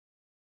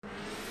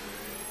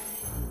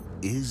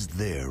Is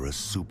there a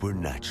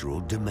supernatural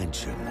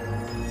dimension?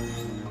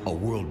 A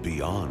world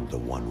beyond the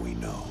one we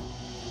know?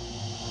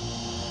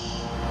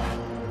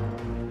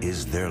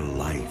 Is there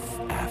life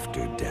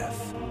after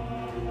death?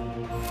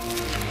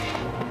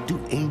 Do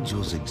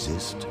angels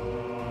exist?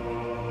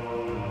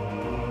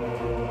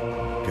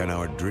 Can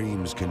our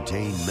dreams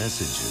contain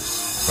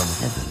messages from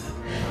heaven?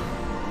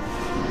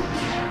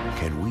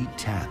 Can we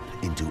tap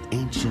into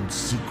ancient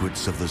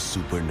secrets of the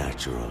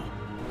supernatural?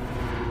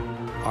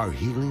 Are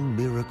healing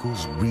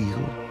miracles real?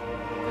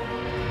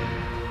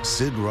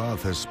 Sid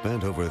Roth has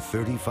spent over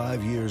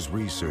 35 years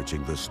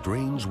researching the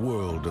strange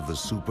world of the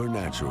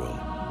supernatural.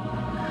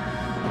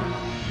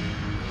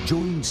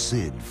 Join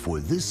Sid for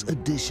this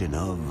edition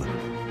of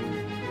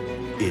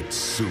It's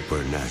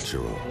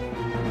Supernatural.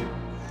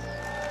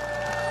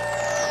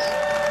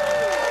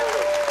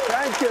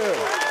 Thank you.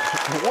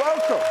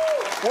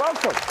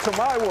 Welcome to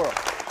my world,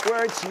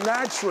 where it's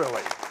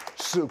naturally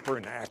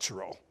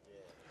supernatural.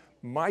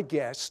 My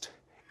guest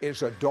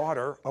is a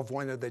daughter of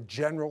one of the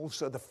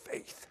generals of the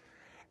faith.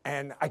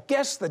 And I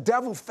guess the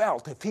devil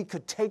felt if he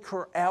could take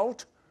her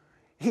out,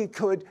 he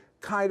could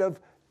kind of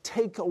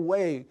take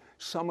away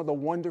some of the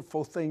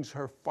wonderful things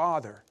her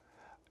father,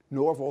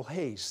 Norval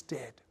Hayes,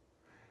 did.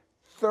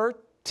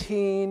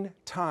 13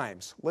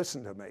 times,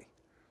 listen to me,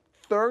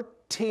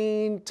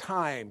 13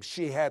 times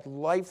she had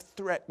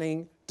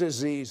life-threatening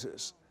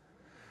diseases,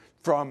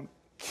 from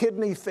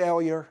kidney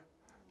failure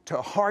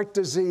to heart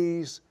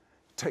disease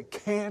to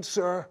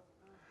cancer.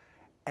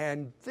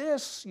 And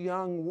this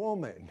young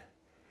woman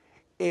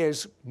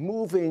is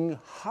moving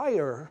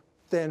higher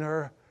than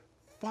her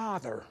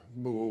father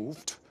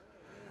moved,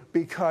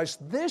 because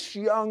this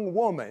young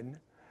woman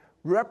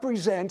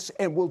represents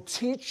and will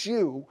teach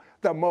you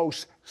the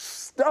most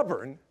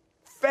stubborn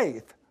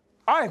faith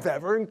I've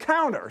ever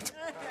encountered.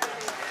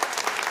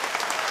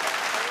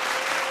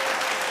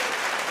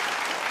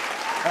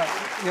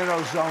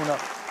 Zona,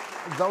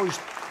 those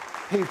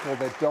people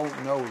that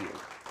don't know you,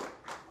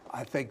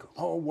 I think,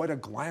 oh, what a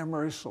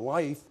glamorous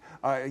life.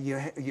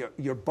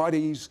 Your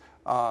buddies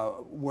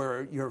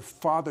were your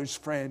father's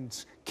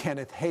friends,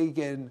 Kenneth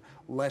Hagin,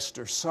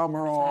 Lester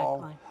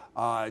Summerall,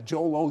 exactly.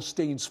 Joel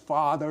Osteen's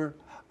father.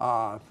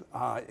 And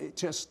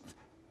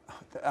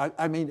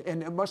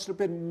it must have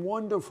been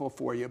wonderful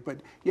for you, but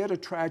you had a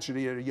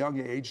tragedy at a young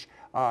age.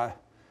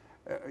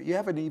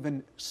 You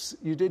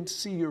didn't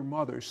see your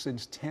mother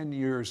since 10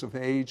 years of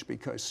age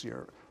because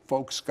your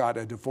folks got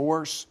a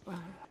divorce. Right.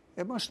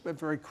 It must have been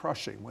very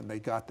crushing when they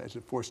got that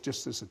divorce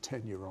just as a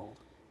 10-year-old.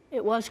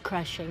 It was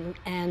crushing,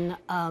 and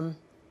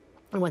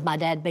with my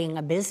dad being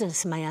a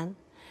businessman,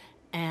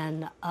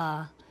 and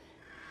my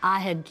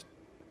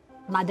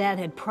dad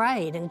had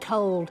prayed and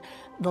told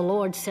the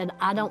Lord, said,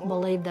 I don't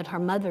believe that her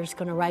mother's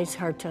going to raise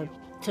her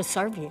to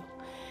serve you.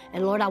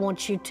 And Lord, I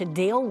want you to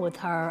deal with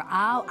her.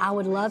 I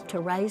would love to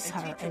raise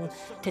her and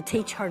to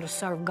teach her to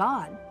serve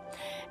God.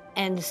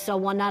 And so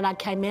one night I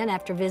came in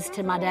after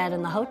visiting my dad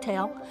in the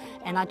hotel,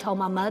 and I told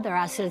my mother,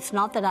 I said, it's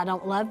not that I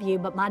don't love you,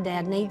 but my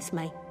dad needs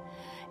me.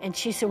 And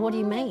she said, what do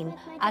you mean?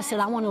 I said,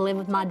 I want to live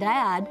with my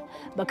dad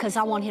because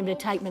I want him to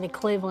take me to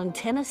Cleveland,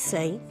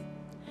 Tennessee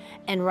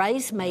and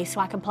raise me so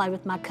I can play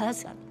with my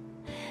cousin.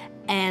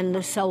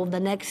 And so the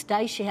next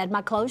day she had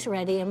my clothes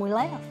ready and we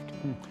left.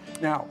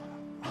 Now,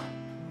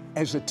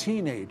 as a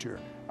teenager,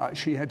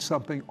 she had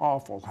something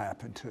awful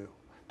happen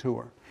to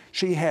her.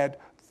 She had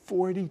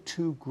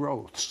 42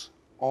 growths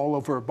all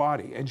over her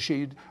body, and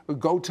she'd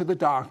go to the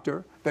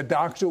doctor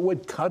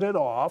would cut it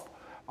off,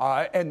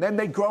 and then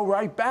they grow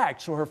right back.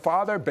 So her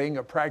father, being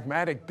a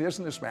pragmatic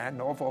businessman,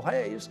 Norval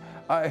Hayes,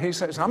 he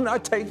says, I'm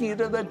not taking you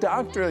to the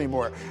doctor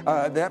anymore.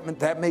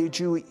 That made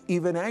you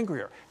even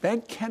angrier.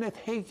 Then Kenneth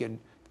Hagin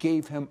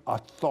gave him a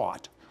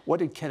thought.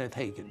 What did Kenneth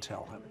Hagin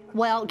tell him?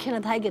 Well,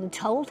 Kenneth Hagin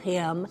told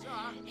him,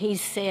 he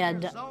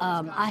said,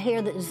 I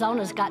hear that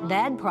Zona's got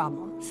dad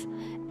problems.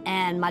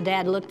 And my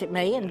dad looked at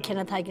me, and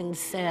Kenneth Hagin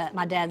said,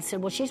 my dad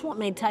said, well, she's wanting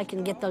me to take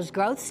and get those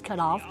growths cut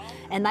off,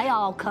 and they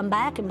all come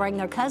back and bring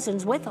their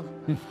cousins with them.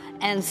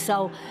 And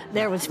so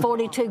there was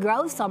 42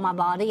 growths on my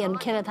body, and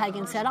Kenneth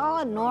Hagin said,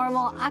 oh,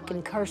 normal, I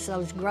can curse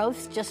those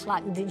growths just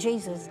like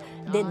Jesus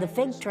did the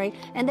fig tree,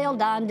 and they'll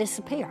die and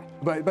disappear.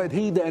 But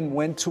he then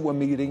went to a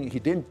meeting, he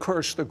didn't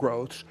curse the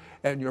growths,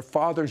 and your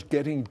father's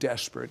getting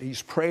desperate.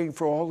 He's praying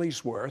for all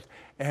he's worth,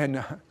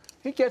 and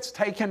he gets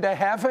taken to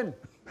heaven.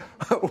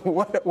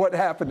 What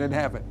happened in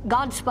heaven?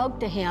 God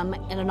spoke to him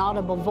in an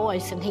audible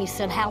voice, and he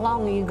said, how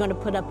long are you going to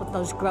put up with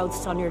those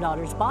growths on your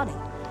daughter's body?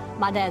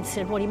 My dad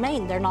said, what do you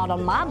mean? They're not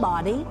on my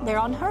body, they're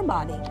on her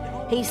body.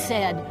 He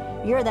said,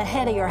 you're the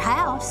head of your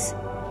house.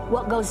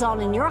 What goes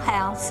on in your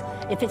house,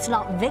 if it's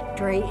not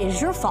victory, is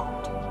your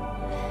fault.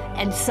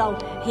 And so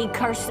he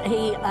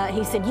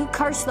said, you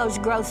curse those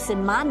growths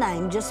in my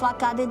name, just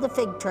like I did the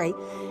fig tree,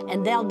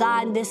 and they'll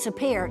die and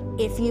disappear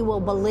if you will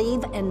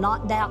believe and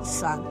not doubt,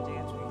 son.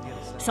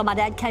 So my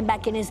dad came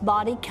back in his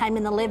body, came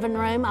in the living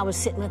room. I was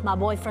sitting with my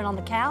boyfriend on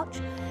the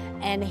couch,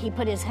 and he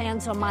put his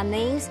hands on my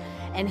knees,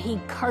 and he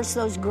cursed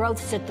those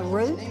growths at the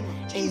root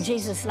in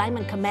Jesus' name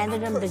and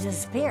commanded them to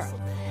disappear.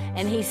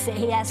 And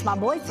he asked my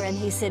boyfriend,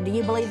 he said, do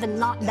you believe in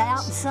not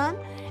doubt, son?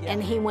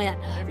 And he went,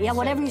 yeah,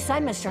 whatever you say,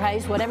 Mr.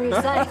 Hayes, whatever you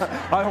say.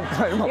 I don't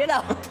blame him. You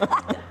know,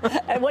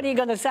 what are you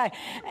going to say?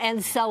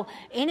 And so,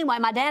 anyway,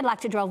 my dad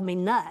like to drove me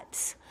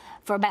nuts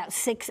for about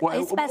six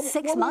months.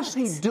 What was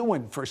he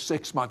doing for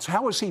 6 months?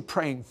 How was he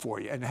praying for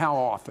you, and how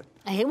often?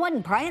 He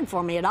wasn't praying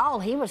for me at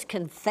all. He was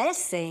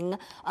confessing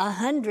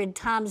 100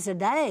 times a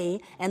day,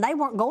 and they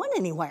weren't going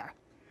anywhere.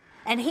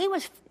 And he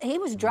was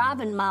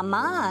driving my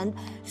mind.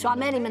 So I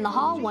met him in the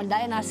hall one day,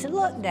 and I said,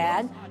 look,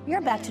 Dad, you're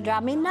about to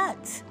drive me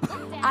nuts.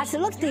 I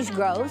said, look at these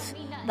growths.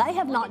 They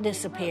have not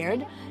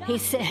disappeared. He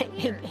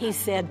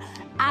said,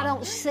 I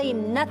don't see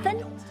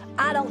nothing.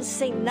 I don't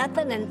see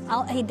nothing.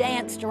 And he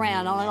danced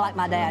around, only like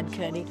my dad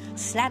could. He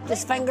snapped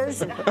his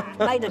fingers and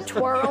made a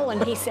twirl,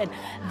 and he said,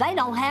 they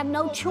don't have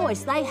no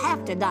choice. They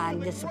have to die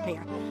and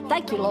disappear.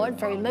 Thank you, Lord,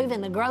 for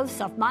removing the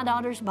growths off my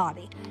daughter's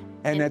body.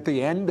 And at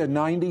the end of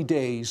 90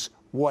 days,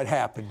 what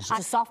happens? I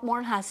was a sophomore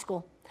in high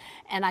school,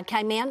 and I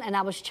came in and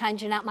I was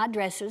changing out my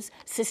dresses.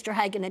 Sister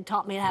Hagen had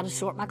taught me how to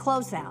sort my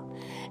clothes out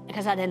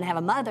because I didn't have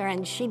a mother,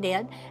 and she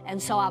did.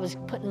 And so I was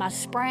putting my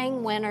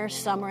spring, winter,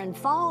 summer, and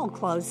fall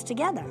clothes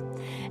together.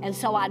 And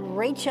so I'd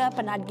reach up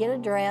and I'd get a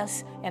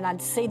dress, and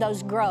I'd see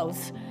those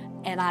growths,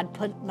 and I'd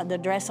put the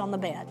dress on the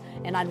bed.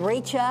 And I'd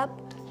reach up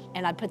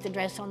and I'd put the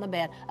dress on the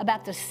bed.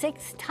 About the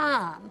 6th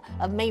time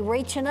of me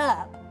reaching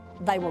up,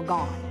 they were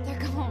gone. They're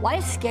gone. Well,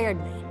 it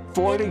scared me.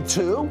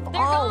 42?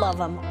 All of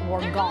them were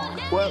gone.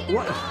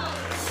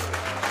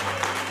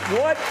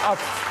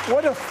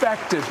 What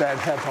effect did that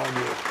have on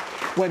you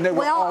when they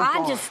were all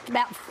gone?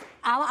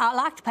 I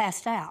like to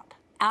pass out.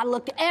 I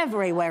looked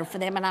everywhere for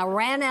them, and I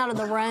ran out of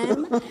the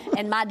room,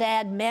 and my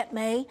dad met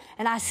me,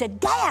 and I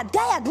said, Dad,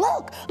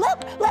 look,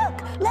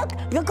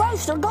 your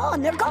growths are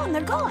gone, they're gone.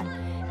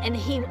 And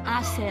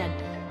I said,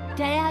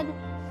 Dad,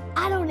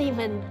 I don't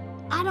even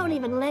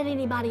let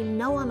anybody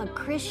know I'm a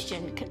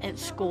Christian at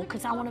school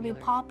because I want to be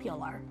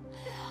popular.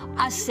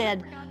 I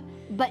said,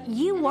 but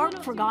you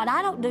work for God.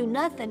 I don't do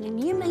nothing.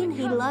 And you mean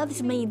he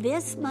loves me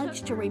this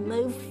much to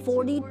remove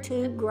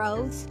 42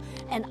 growths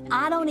and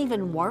I don't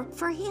even work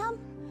for him?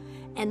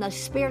 And the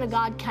Spirit of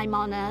God came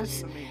on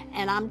us,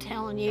 and I'm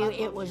telling you,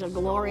 it was a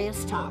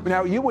glorious time.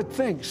 Now, you would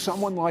think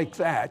someone like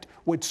that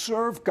would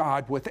serve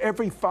God with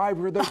every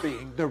fiber of their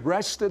being the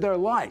rest of their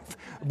life.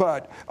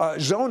 But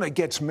Zona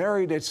gets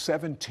married at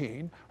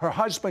 17. Her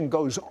husband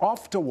goes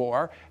off to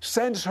war,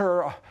 sends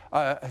her,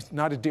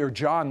 not a Dear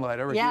John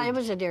letter. Yeah, it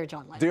was a Dear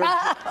John letter.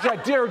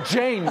 Dear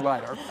Jane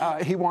letter.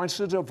 He wants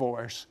a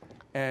divorce,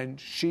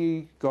 and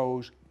she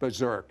goes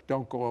berserk.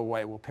 Don't go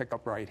away. We'll pick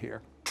up right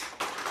here.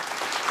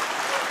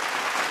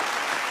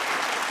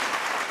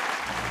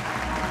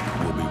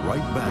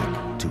 Right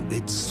back to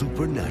It's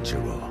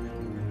Supernatural.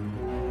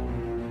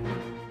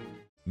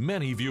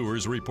 Many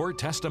viewers report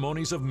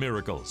testimonies of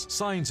miracles,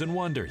 signs and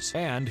wonders,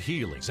 and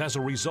healings as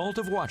a result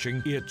of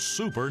watching It's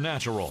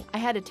Supernatural. I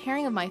had a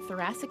tearing of my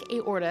thoracic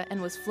aorta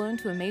and was flown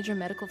to a major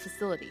medical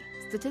facility.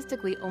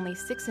 Statistically, only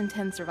 6 in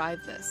 10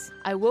 survive this.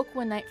 I woke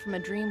one night from a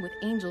dream with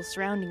angels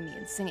surrounding me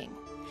and singing.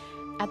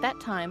 At that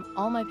time,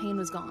 all my pain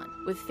was gone.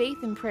 With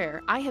faith and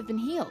prayer, I have been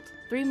healed.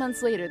 3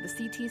 months later, the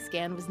CT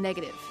scan was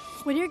negative.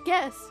 When your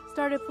guests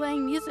started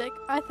playing music,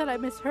 I thought I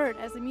misheard,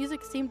 as the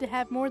music seemed to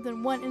have more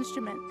than one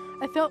instrument.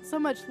 I felt so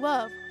much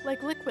love,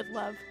 like liquid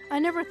love. I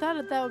never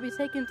thought that would be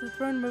taken to the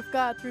throne room of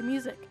God through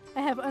music.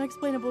 I have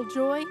unexplainable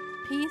joy,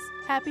 peace,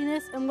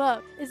 happiness, and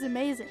love. It's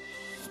amazing.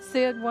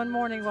 Sid, one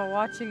morning while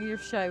watching your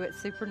show at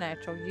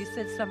Supernatural, you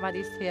said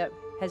somebody's hip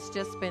has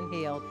just been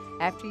healed.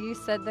 After you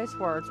said those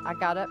words, I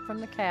got up from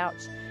the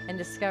couch and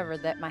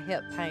discovered that my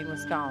hip pain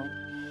was gone.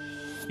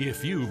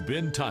 If you've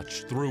been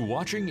touched through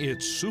watching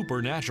It's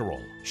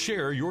Supernatural,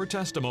 share your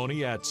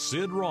testimony at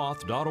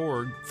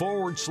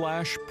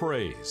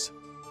sidroth.org/praise.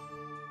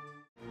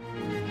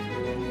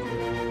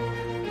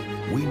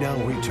 We now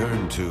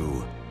return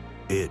to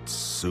It's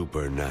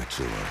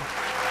Supernatural.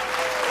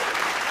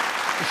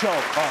 So,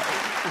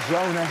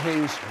 Zona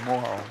Hayes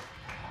Morrow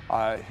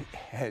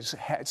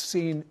has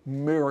seen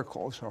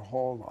miracles her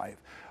whole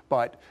life,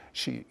 but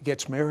she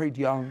gets married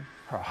young,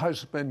 her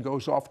husband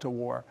goes off to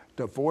war,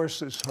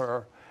 divorces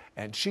her,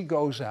 and she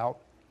goes out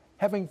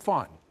having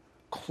fun,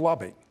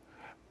 clubbing.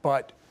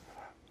 But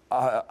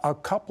a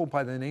couple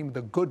by the name of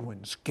the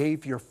Goodwins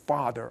gave your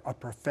father a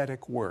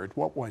prophetic word.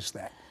 What was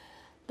that?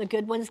 The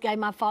Goodwins gave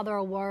my father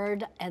a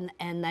word, and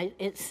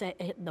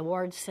the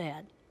word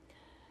said,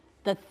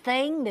 the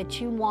thing that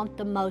you want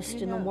the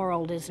most in the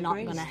world is not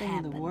going to happen. The greatest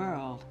thing in the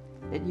world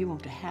that you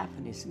want to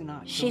happen is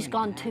not. She's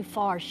gone too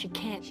far. She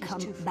can't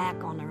come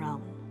back on her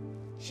own.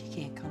 She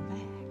can't come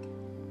back.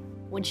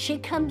 When she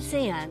comes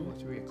in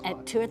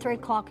at 2 or 3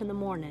 o'clock in the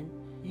morning,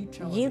 you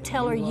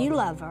tell her you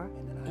love her,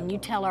 and you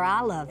tell her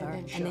I love her,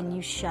 and then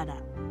you shut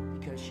up.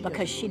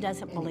 Because she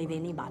doesn't believe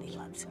anybody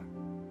loves her.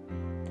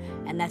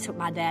 And that's what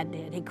my dad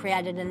did. He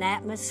created an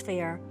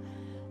atmosphere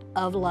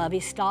of love.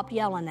 He stopped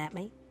yelling at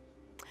me.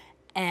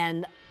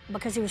 And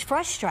because he was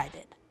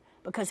frustrated,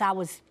 because I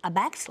was a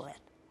backslid,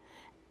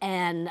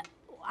 and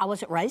I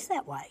wasn't raised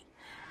that way.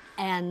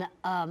 And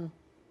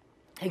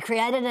He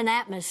created an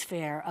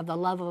atmosphere of the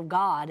love of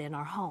God in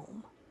our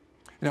home.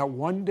 Now,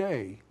 one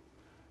day,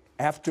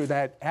 after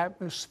that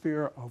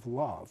atmosphere of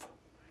love,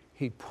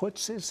 he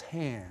puts his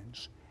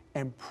hands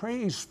and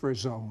prays for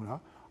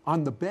Zona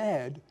on the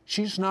bed.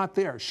 She's not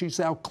there. She's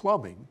out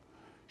clubbing.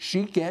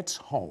 She gets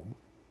home.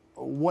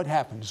 What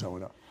happened,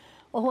 Zona?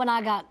 Well, when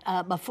I got,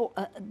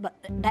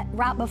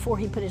 right before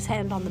he put his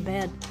hand on the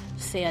bed,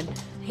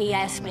 he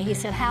asked me, he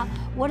said,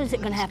 what is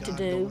it going to have to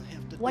do?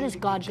 What is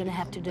God going to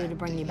have to do to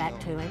bring you back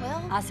to him?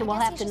 Well, I said, well,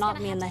 he'll have to knock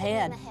me in the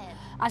head.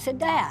 I said,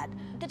 Dad,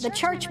 the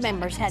church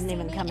members hadn't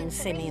even come and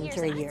see me in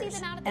 3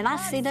 years. And I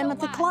see them at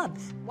the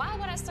clubs. Why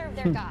would I serve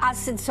their God? I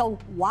said, so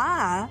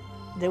why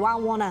do I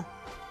want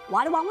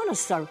to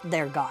serve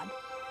their God?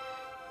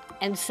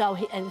 And so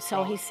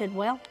he said,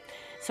 well,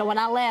 so when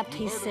I left,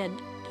 he said,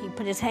 he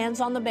put his hands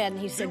on the bed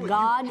and he said,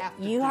 God,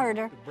 you heard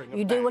her.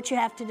 You do what you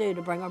have to do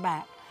to bring her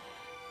back.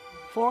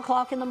 4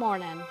 o'clock in the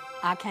morning,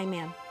 I came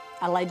in.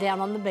 I lay down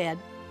on the bed.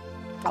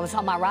 I was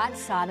on my right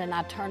side and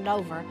I turned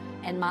over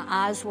and my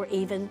eyes were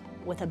even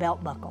with a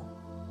belt buckle.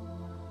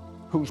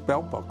 Whose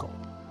belt buckle?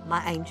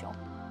 My angel.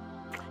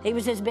 He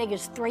was as big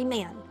as 3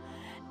 men.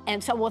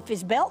 And so if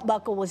his belt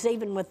buckle was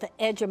even with the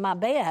edge of my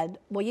bed,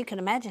 well, you can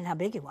imagine how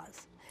big he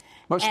was.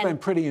 Must have been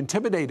pretty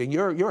intimidating.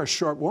 You're a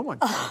short woman.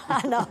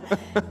 I know.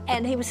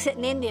 And he was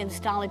sitting Indian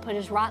style. He put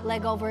his right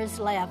leg over his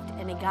left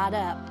and he got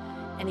up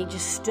and he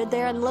just stood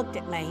there and looked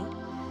at me.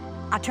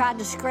 I tried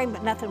to scream,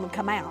 but nothing would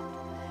come out.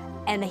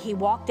 And he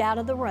walked out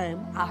of the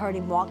room. I heard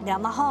him walk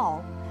down the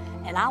hall.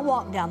 And I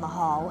walked down the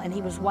hall, and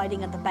he was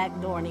waiting at the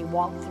back door, and he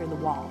walked through the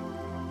wall.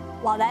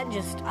 Well,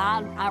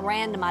 I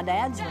ran to my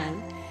dad's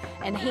room,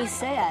 and he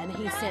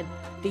said,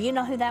 do you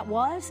know who that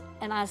was?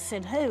 And I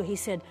said, who? He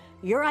said,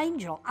 your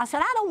angel. I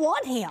said, I don't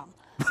want him.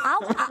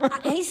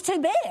 He's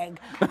too big.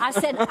 I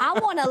said, I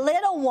want a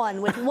little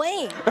one with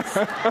wings.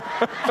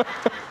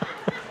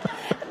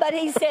 But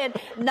he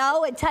said,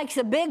 no, it takes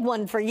a big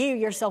one for you.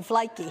 You're so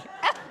flaky.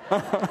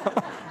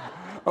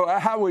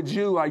 How would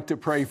you like to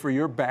pray for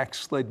your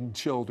backslidden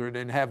children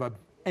and have an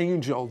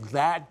angel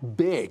that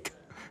big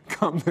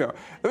come there?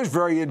 It was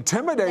very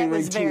intimidating to you. It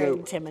was very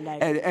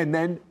intimidating. And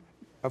then,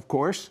 of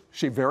course,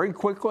 she very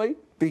quickly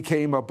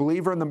became a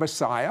believer in the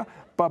Messiah.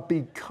 But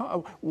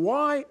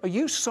why?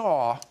 You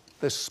saw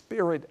the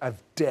spirit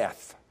of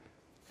death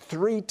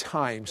 3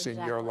 times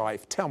in your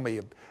life. Tell me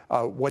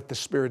what the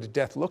spirit of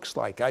death looks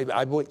like. I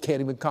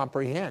can't even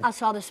comprehend. I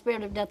saw the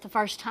spirit of death the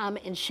first time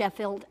in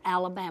Sheffield,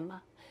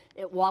 Alabama.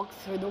 It walked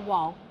through the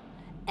wall,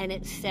 and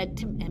it said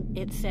to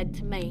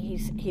me,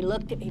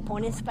 he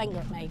pointed his finger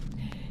at me.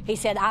 He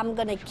said, I'm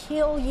going to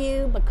kill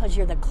you because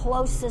you're the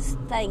closest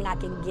thing I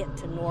can get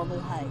to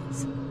Norval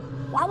Hayes.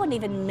 Well, I wasn't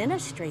even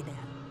ministry then.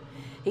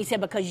 He said,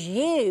 because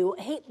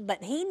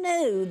but he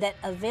knew that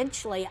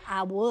eventually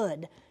I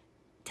would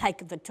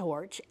take the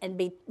torch and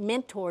be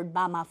mentored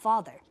by my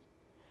father,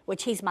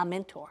 which he's my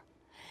mentor.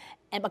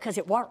 And because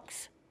it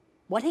works.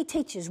 What he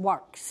teaches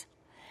works.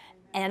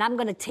 And I'm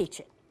going to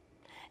teach it.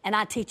 And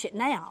I teach it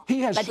now. He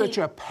has such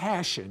a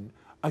passion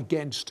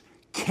against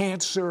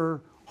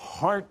cancer,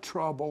 heart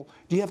trouble.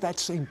 Do you have that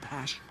same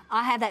passion?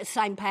 I have that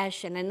same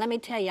passion. And let me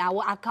tell you,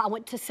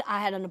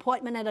 I had an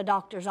appointment at a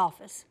doctor's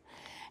office.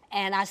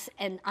 And I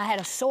had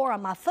a sore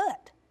on my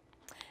foot.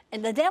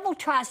 And the devil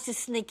tries to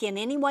sneak in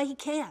any way he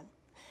can.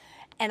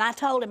 And I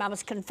told him I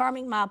was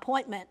confirming my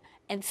appointment.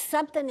 And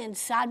something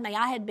inside me,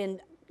 I had been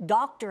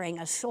doctoring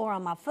a sore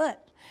on my foot.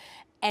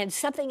 And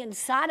something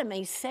inside of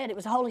me said, it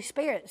was the Holy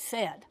Spirit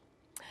said,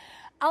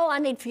 oh, I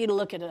need for you to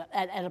look at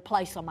a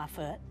place on my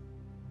foot.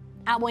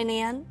 I went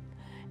in,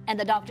 and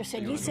the doctor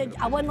said, you said,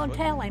 I wasn't going to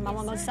tell him, I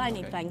wasn't going to say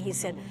anything. He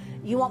said,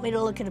 you want me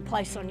to look at a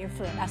place on your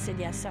foot? I said,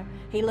 yes, sir.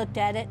 He looked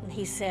at it, and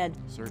he said,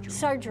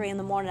 surgery in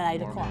the morning at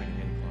 8 o'clock.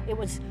 It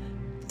was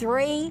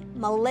 3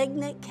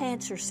 malignant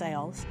cancer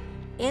cells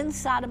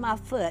inside of my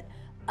foot,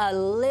 a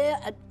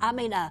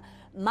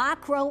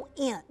micro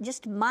inch,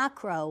 just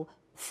micro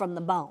from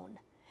the bone.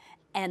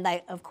 And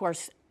they, of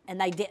course,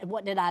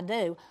 what did I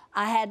do?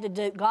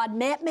 God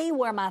met me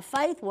where my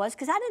faith was,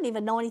 because I didn't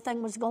even know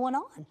anything was going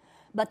on.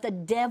 But the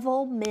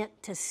devil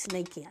meant to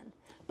sneak in.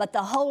 But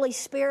the Holy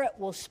Spirit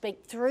will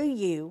speak through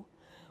you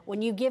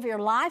when you give your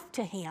life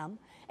to him,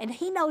 and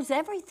he knows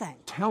everything.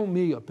 Tell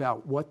me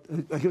about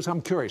because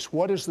I'm curious,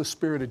 what does the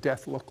spirit of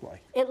death look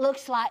like? It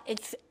looks like,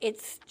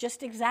 it's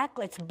just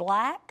exactly, it's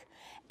black,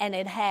 and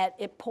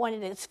it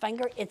pointed its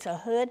finger, it's a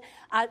hood.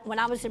 When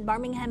I was in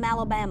Birmingham,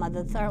 Alabama,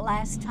 the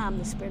last time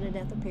the spirit of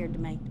death appeared to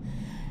me,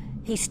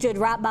 he stood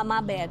right by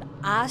my bed.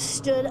 I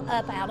stood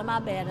up out of my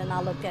bed, and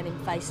I looked at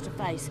him face to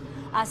face.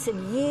 I said,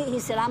 he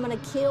said, I'm going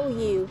to kill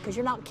you because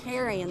you're not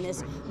carrying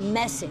this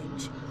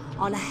message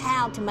on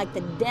how to make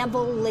the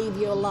devil leave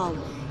you alone.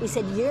 He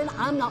said,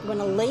 I'm not going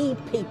to leave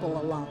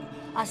people alone.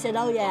 I said,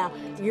 oh yeah,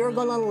 you're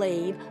going to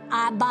leave.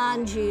 I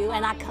bind you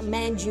and I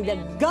command you to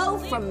go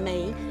from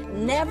me,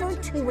 never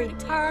to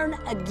return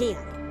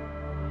again.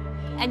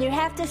 And you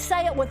have to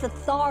say it with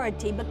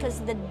authority,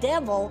 because the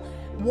devil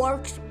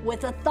works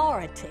with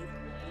authority.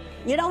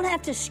 You don't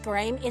have to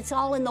scream. It's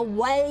all in the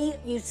way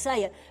you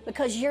say it,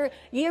 because your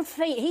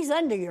feet, he's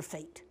under your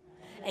feet.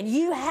 And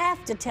you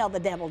have to tell the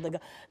devil to go.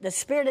 The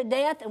spirit of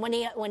death, and when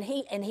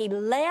he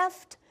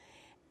left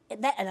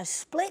that in a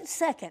split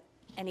second,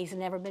 and he's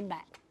never been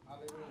back.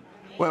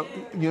 Well,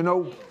 you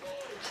know,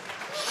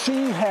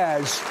 she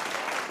has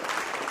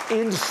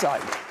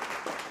insight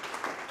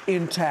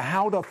into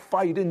how to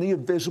fight in the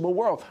invisible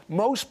world.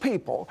 Most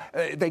people,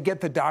 they get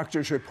the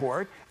doctor's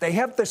report, they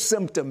have the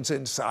symptoms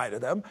inside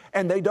of them,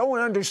 and they don't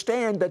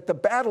understand that the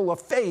battle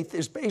of faith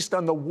is based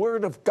on the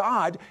Word of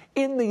God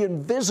in the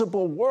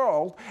invisible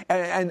world,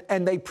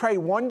 and they pray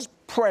one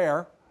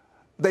prayer,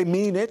 they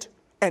mean it,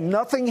 and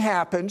nothing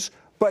happens,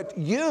 but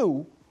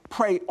you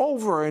pray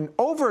over and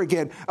over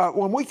again.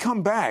 When we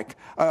come back,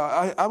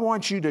 I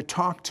want you to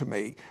talk to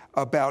me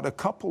about a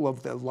couple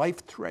of the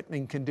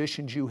life-threatening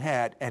conditions you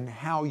had and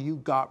how you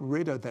got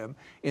rid of them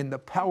in the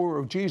power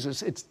of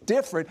Jesus. It's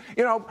different.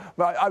 You know,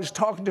 I was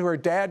talking to her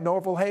dad,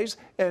 Norval Hayes,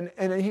 and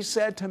he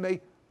said to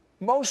me,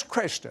 most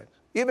Christians,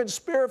 even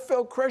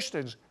Spirit-filled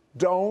Christians,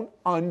 don't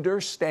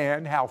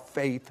understand how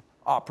faith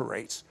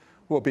operates.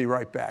 We'll be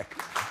right back.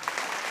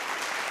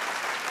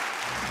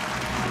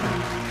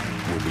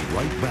 We'll be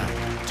right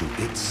back to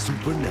It's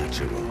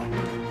Supernatural.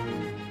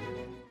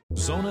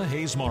 Zona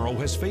Hayes Morrow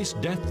has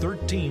faced death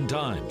 13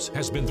 times,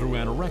 has been through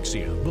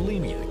anorexia,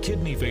 bulimia,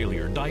 kidney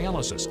failure,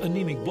 dialysis,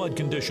 anemic blood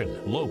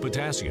condition, low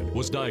potassium,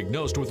 was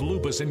diagnosed with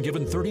lupus and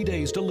given 30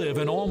 days to live,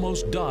 and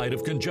almost died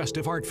of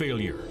congestive heart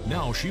failure.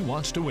 Now she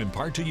wants to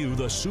impart to you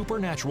the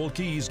supernatural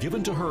keys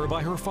given to her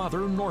by her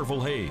father,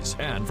 Norval Hayes,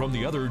 and from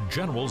the other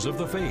generals of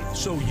the faith,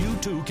 so you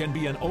too can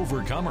be an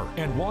overcomer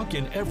and walk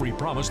in every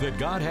promise that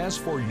God has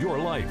for your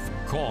life.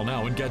 Call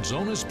now and get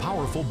Zona's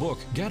powerful book,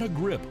 Get a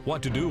Grip,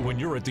 What to Do When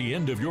You're at the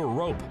End of Your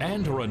Rope,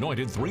 and her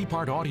anointed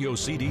 3-part audio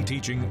CD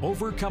teaching,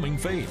 Overcoming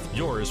Faith.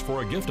 Yours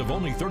for a gift of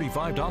only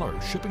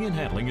 $35. Shipping and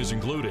handling is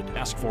included.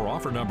 Ask for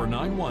offer number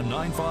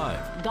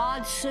 9195.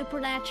 God's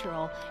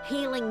supernatural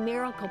healing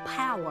miracle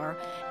power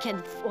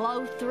can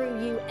flow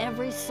through you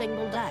every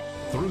single day.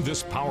 Through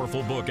this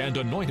powerful book and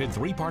anointed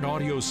 3-part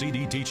audio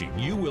CD teaching,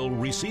 you will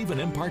receive an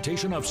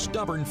impartation of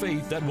stubborn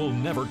faith that will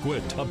never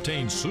quit.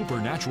 Obtain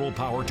supernatural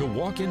power to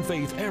walk in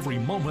faith every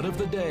moment of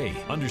the day.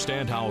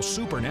 Understand how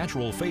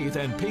supernatural faith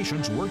and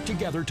patience work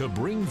together to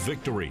bring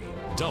victory.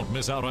 Don't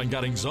miss out on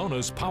getting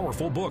Zona's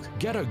powerful book,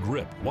 Get a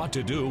Grip, What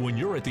to Do When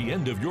You're at the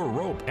End of Your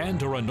Rope,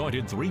 and her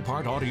anointed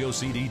 3-part audio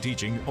CD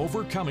teaching,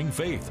 Overcoming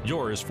Faith.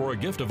 Yours for a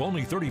gift of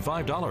only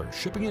 $35.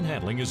 Shipping and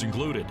handling is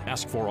included.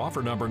 Ask for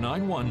offer number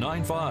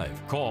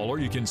 9195. Call or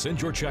you can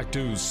send your check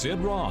to Sid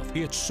Roth.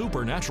 It's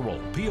Supernatural.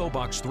 P.O.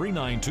 Box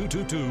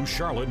 39222,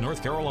 Charlotte,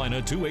 North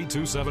Carolina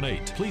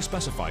 28278. Please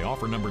specify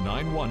offer number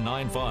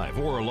 9195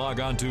 or log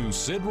on to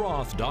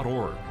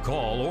sidroth.org.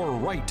 Call or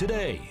write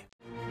today.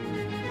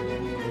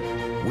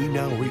 We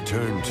now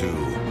return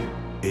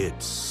to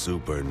It's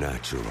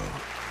Supernatural.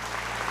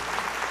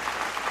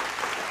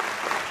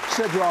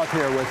 Sid Roth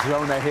here with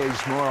Zona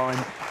Hayes Morrow.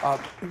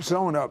 And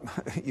Zona,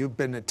 you've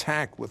been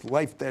attacked with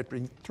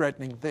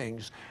life-threatening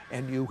things,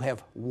 and you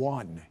have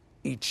won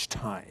each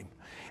time.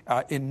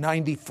 In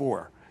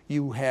 '94,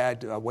 you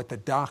had what the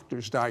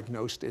doctors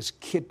diagnosed as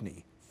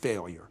kidney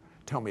failure.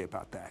 Tell me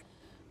about that.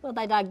 Well,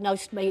 they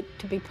diagnosed me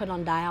to be put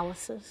on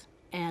dialysis,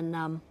 and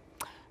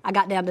I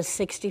got down to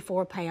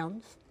 64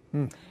 pounds.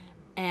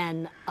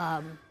 And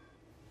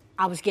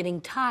I was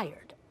getting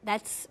tired.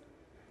 That's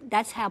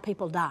how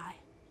people die,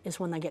 is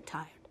when they get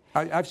tired.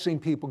 I've seen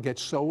people get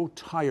so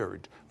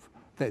tired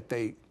that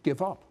they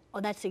give up. Oh,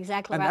 that's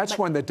exactly right. And that's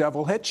when the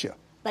devil hits you.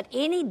 But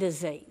any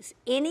disease,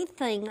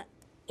 anything,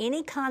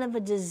 any kind of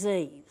a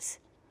disease,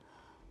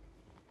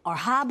 or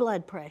high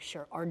blood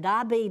pressure, or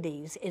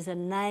diabetes, is a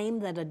name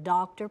that a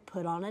doctor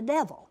put on a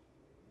devil.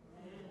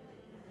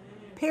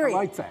 Period. I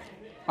like that.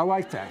 I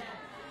like that.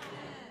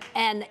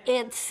 And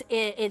it's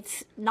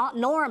not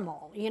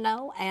normal, you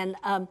know.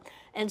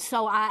 And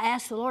so I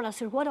asked the Lord, I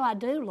said, what do I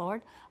do,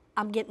 Lord?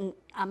 I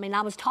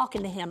was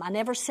talking to him. I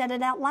never said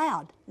it out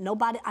loud.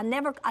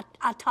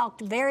 I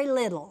talked very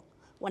little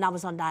when I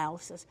was on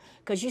dialysis,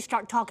 because you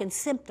start talking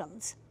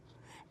symptoms,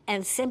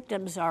 and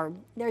symptoms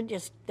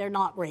they're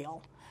not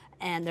real,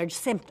 and they're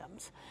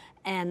symptoms.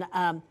 And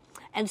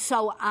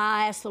so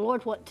I asked the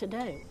Lord what to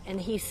do,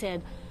 and he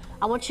said,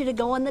 I want you to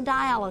go in the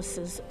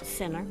dialysis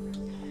center,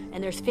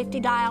 and there's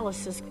 50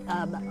 dialysis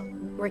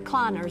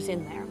recliners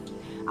in there.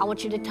 I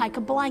want you to take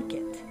a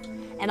blanket,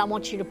 and I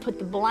want you to put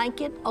the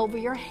blanket over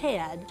your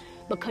head,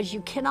 because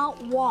you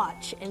cannot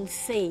watch and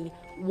see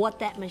what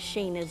that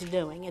machine is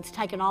doing. It's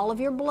taking all of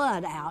your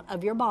blood out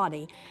of your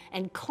body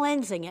and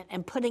cleansing it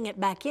and putting it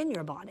back in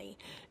your body.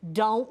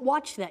 Don't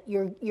watch that.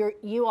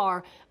 You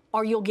are,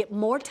 or you'll get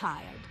more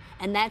tired,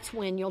 and that's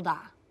when you'll die.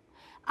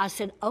 I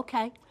said,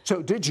 okay.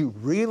 So did you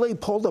really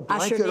pull the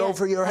blanket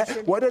over your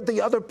head? What did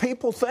the other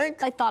people think?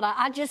 They thought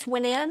I just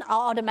went in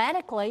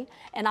automatically,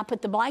 and I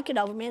put the blanket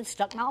over me and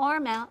stuck my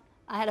arm out.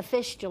 I had a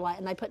fistula,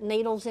 and they put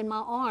needles in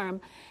my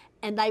arm,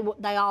 and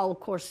they all, of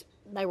course,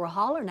 they were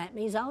hollering at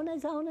me, Zona,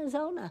 Zona,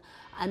 Zona.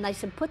 And they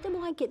said, put the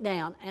blanket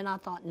down. And I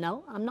thought,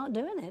 no, I'm not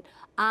doing it.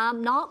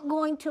 I'm not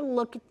going to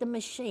look at the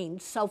machine.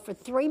 So for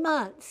 3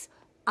 months,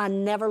 I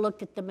never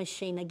looked at the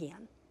machine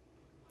again.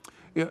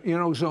 You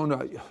know,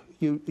 Zona,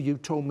 you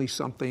told me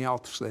something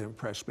else that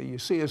impressed me. You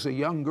see, as a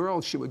young girl,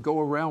 she would go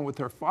around with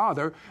her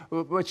father,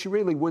 but she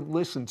really wouldn't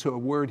listen to a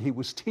word he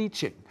was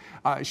teaching.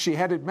 She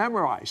had it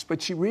memorized, but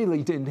she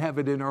really didn't have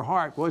it in her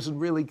heart, wasn't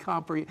really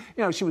comprehending.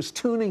 You know, she was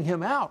tuning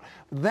him out.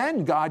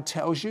 Then God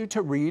tells you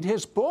to read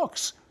his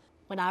books.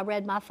 When I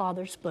read my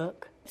father's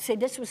book, see,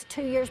 this was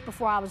 2 years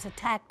before I was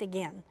attacked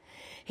again.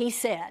 He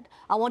said,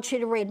 I want you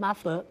to read my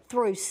book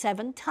through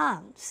 7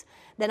 times.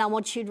 Then I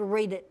want you to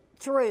read it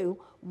through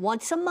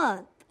once a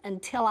month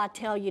until I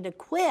tell you to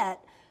quit,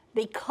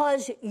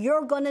 because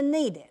you're going to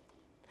need it.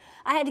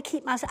 I had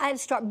to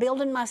start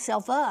building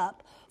myself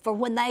up for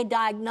when they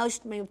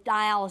diagnosed me with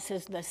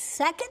dialysis the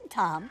second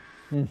time.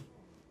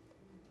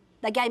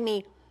 They gave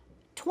me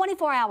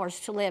 24 hours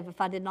to live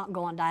if I did not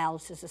go on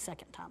dialysis the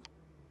second time.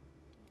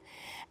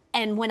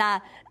 And when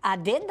I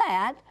did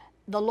that,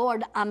 the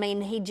Lord,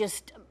 he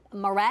just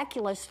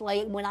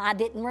miraculously, when I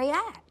didn't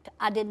react.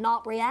 I did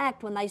not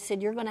react when they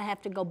said, you're going to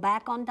have to go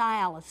back on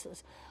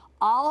dialysis.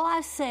 All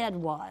I said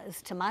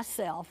was to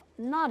myself,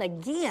 not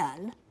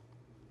again.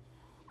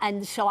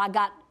 And so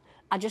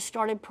I just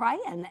started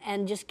praying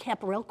and just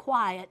kept real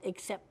quiet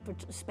except for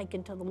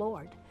speaking to the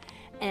Lord.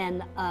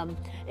 And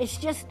it's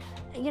just,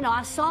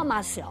 I saw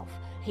myself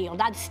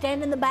healed. I'd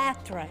stand in the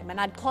bathroom and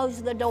I'd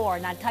close the door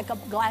and I'd take a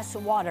glass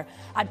of water.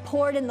 I'd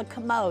pour it in the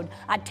commode.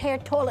 I'd tear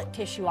toilet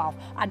tissue off.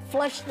 I'd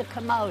flush the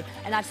commode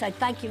and I'd say,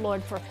 thank you,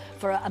 Lord,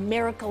 for a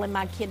miracle in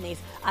my kidneys.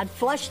 I'd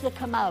flush the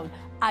commode.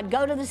 I'd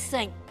go to the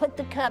sink, put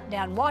the cup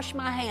down, wash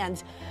my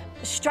hands,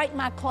 straighten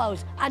my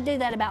clothes. I'd do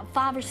that about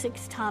 5 or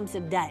 6 times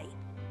a day.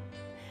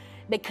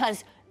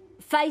 Because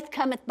faith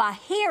cometh by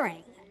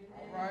hearing,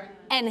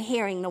 and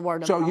hearing the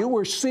word of God. So you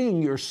were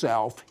seeing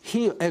yourself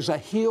as a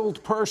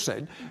healed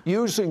person,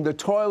 using the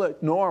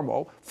toilet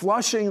normal,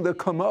 flushing the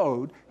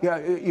commode.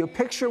 You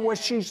picture what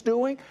she's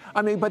doing?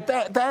 But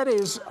that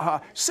is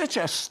such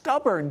a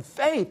stubborn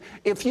faith.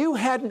 If you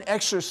hadn't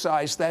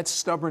exercised that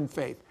stubborn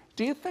faith,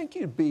 do you think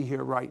you'd be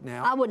here right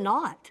now? I would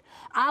not.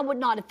 I would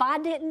not. If I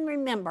didn't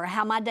remember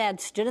how my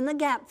dad stood in the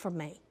gap for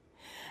me,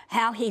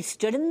 how he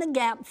stood in the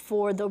gap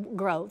for the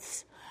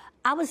growths.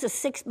 I was a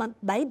 6-month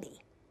baby.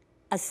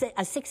 A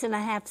 6.5,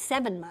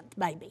 7-month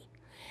baby.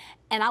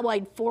 And I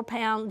weighed 4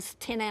 pounds,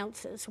 10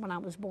 ounces when I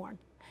was born.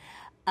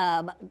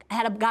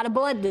 Got a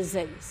blood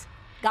disease.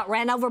 Got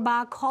ran over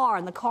by a car,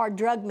 and the car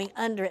dragged me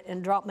under it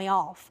and dropped me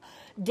off.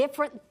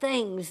 Different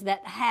things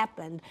that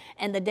happened.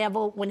 And the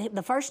devil,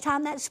 the first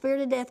time that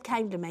spirit of death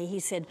came to me, he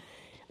said,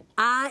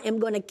 I am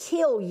going to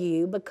kill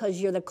you because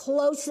you're the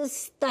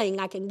closest thing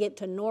I can get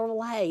to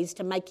Norval Hayes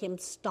to make him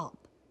stop.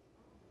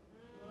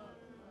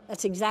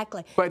 That's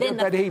exactly. But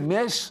he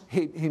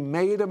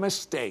made a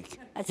mistake.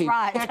 That's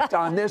right. He picked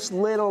on this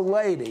little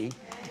lady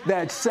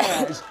that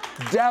says,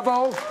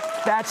 devil,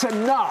 that's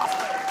enough.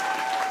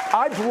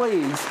 I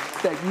believe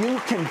that you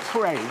can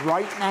pray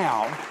right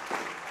now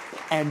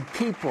and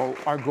people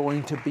are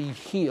going to be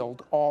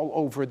healed all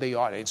over the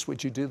audience.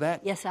 Would you do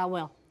that? Yes, I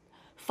will.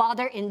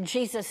 Father, in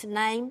Jesus'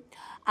 name,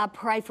 I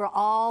pray for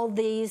all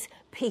these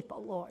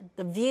people, Lord,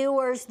 the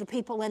viewers, the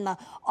people in the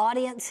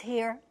audience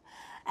here.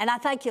 And I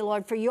thank you,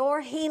 Lord, for your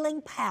healing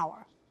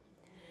power,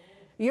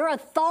 your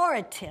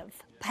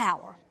authoritative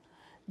power.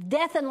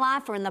 Death and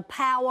life are in the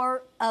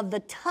power of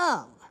the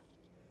tongue,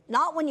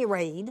 not when you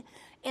read,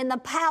 in the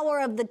power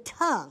of the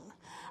tongue.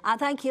 I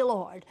thank you,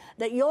 Lord,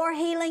 that your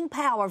healing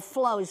power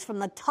flows from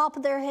the top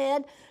of their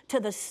head to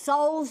the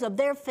soles of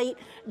their feet,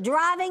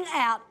 driving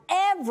out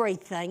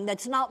everything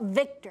that's not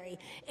victory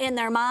in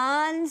their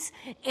minds,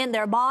 in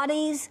their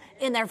bodies,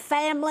 in their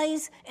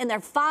families, in their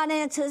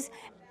finances,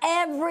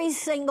 every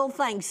single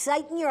thing.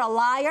 Satan, you're a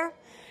liar.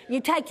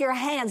 You take your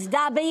hands.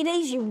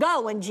 Diabetes, you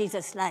go in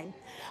Jesus' name.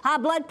 High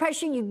blood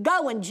pressure, you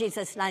go in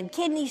Jesus' name.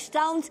 Kidney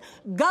stones,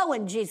 go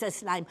in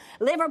Jesus' name.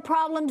 Liver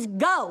problems,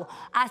 go.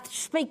 I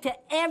speak to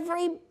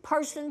every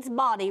person's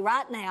body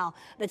right now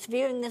that's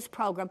viewing this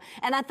program.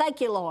 And I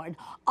thank you, Lord.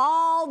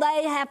 All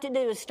they have to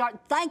do is start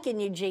thanking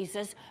you,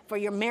 Jesus, for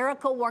your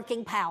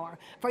miracle-working power,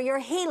 for your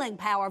healing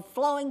power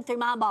flowing through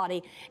my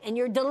body, and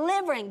your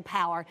delivering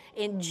power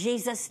in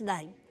Jesus'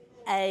 name.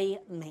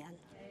 Amen.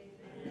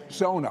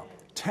 Zona,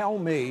 tell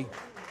me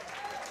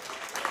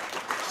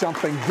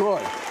something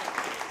good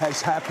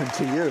has happened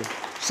to you.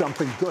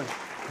 Something good.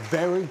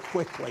 Very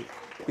quickly,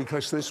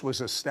 because this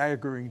was a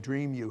staggering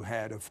dream you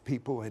had of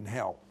people in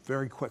hell.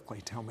 Very quickly,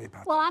 tell me about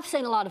that. Well, I've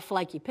seen a lot of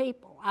flaky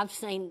people. I've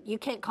seen you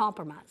can't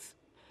compromise.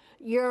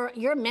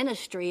 Your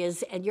ministry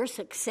is, and your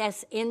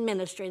success in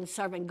ministry and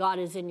serving God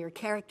is in your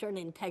character and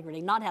integrity,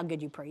 not how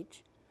good you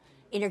preach.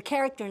 In your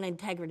character and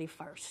integrity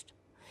first.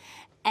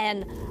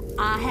 And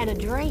I had a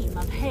dream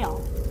of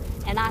hell,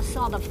 and I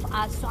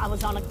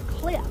was on a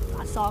cliff.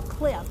 I saw a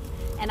cliff,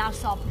 and I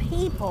saw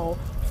people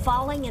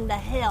falling into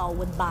hell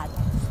with Bibles.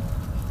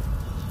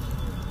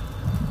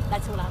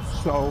 That's what I'm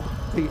saying. So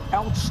the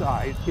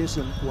outside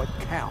isn't what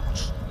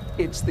counts.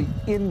 It's the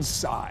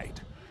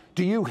inside.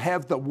 Do you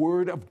have the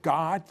Word of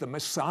God, the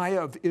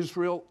Messiah of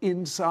Israel,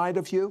 inside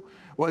of you?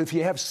 Well, if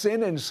you have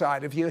sin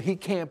inside of you, he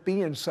can't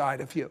be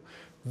inside of you.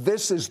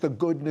 This is the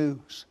good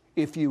news.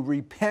 If you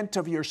repent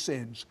of your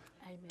sins,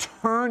 amen,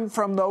 turn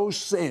from those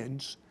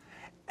sins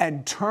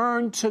and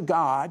turn to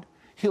God,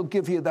 he'll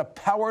give you the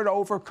power to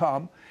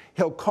overcome.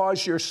 He'll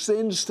cause your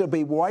sins to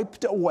be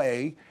wiped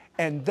away.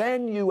 And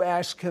then you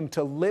ask him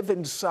to live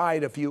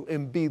inside of you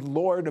and be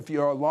Lord of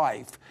your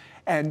life.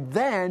 And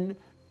then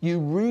you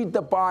read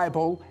the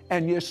Bible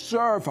and you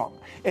serve him.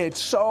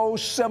 It's so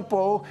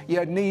simple.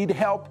 You need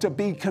help to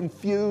be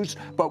confused.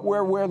 But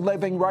where we're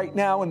living right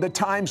now and the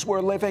times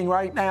we're living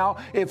right now,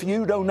 if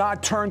you do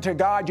not turn to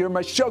God, you're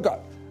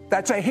Meshuggah.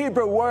 That's a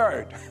Hebrew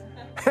word.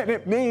 And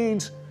it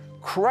means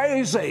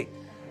crazy.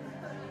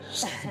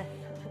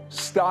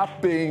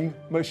 Stop being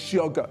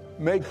Meshuggah.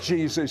 Make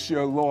Jesus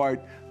your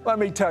Lord. Let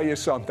me tell you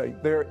something.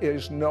 There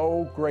is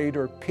no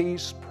greater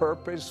peace,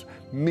 purpose,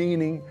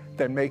 meaning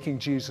than making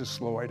Jesus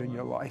Lord in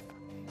your life.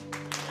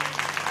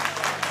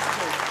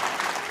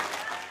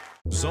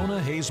 Zona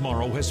Hayes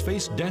Morrow has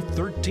faced death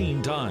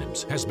 13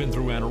 times, has been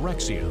through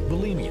anorexia,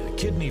 bulimia,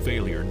 kidney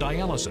failure,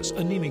 dialysis,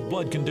 anemic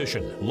blood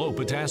condition, low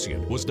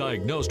potassium, was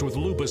diagnosed with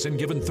lupus and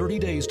given 30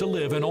 days to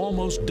live and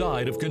almost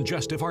died of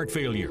congestive heart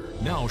failure.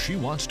 Now she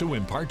wants to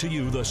impart to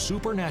you the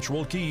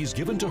supernatural keys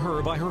given to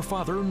her by her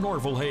father,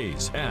 Norval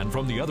Hayes, and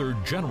from the other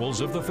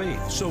generals of the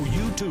faith, so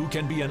you too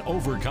can be an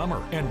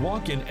overcomer and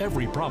walk in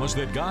every promise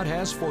that God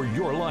has for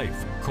your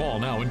life. Call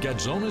now and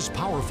get Zona's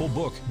powerful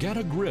book, Get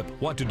a Grip,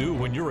 What to Do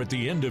When You're at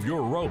the End of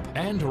Your Rope,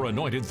 and her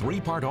anointed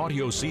 3-part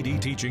audio CD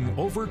teaching,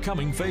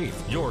 Overcoming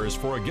Faith. Yours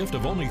for a gift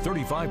of only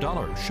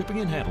 $35. Shipping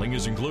and handling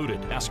is included.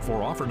 Ask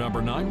for offer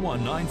number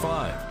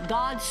 9195.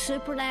 God's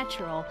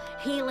supernatural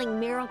healing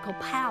miracle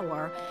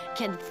power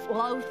can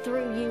flow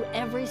through you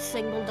every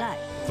single day.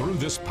 Through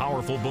this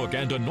powerful book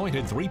and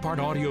anointed 3-part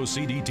audio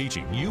CD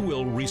teaching, you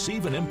will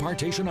receive an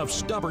impartation of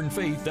stubborn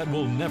faith that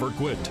will never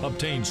quit.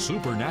 Obtain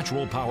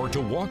supernatural power to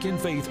walk in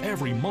faith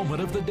every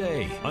moment of the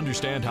day.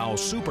 Understand how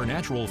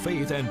supernatural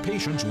faith and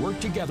patience work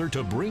together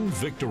to bring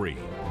victory.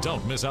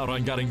 Don't miss out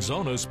on getting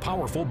Zona's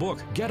powerful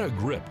book, Get a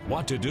Grip,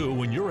 What to Do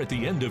When You're at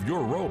the End of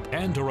Your Rope,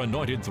 and her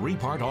anointed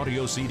 3-part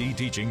audio CD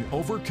teaching,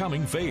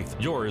 Overcoming Faith.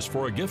 Yours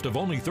for a gift of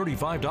only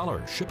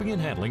 $35. Shipping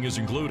and handling is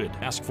included.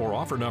 Ask for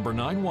offer number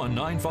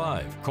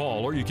 9195.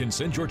 Call or you can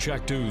send your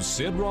check to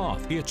Sid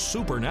Roth. It's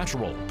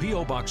Supernatural.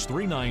 P.O. Box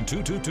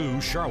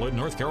 39222, Charlotte,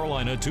 North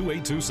Carolina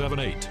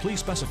 28278. Please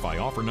specify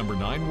offer number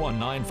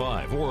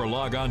 9195 or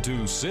log on to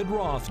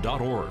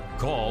sidroth.org.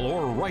 Call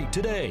or write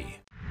today.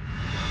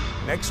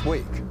 Next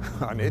week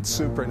on It's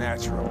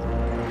Supernatural,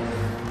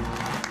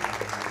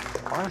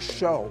 our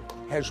show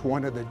has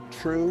one of the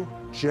true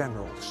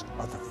generals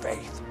of the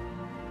faith,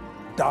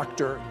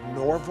 Dr.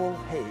 Norval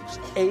Hayes,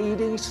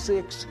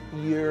 86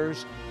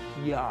 years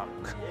young.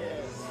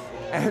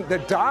 And the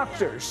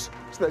doctors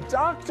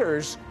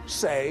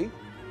say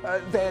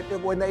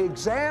that when they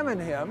examine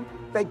him,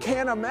 they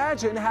can't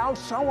imagine how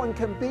someone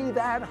can be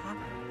that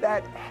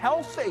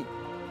healthy.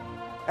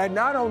 And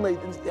not only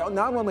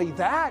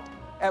that,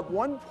 at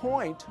one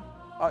point,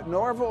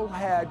 Norval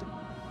had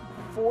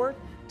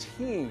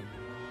 14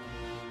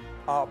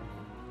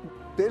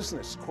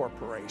 business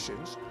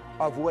corporations,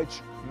 of which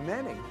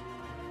many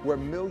were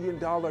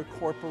million-dollar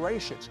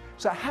corporations.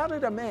 So how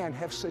did a man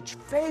have such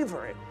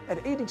favor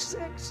at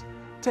 86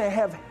 to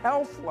have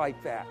health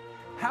like that?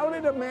 How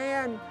did a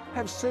man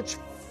have such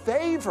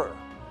favor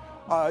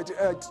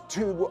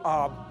to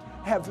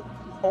have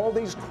all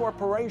these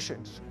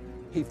corporations?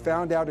 He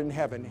found out in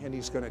heaven, and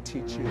he's going to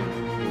teach you.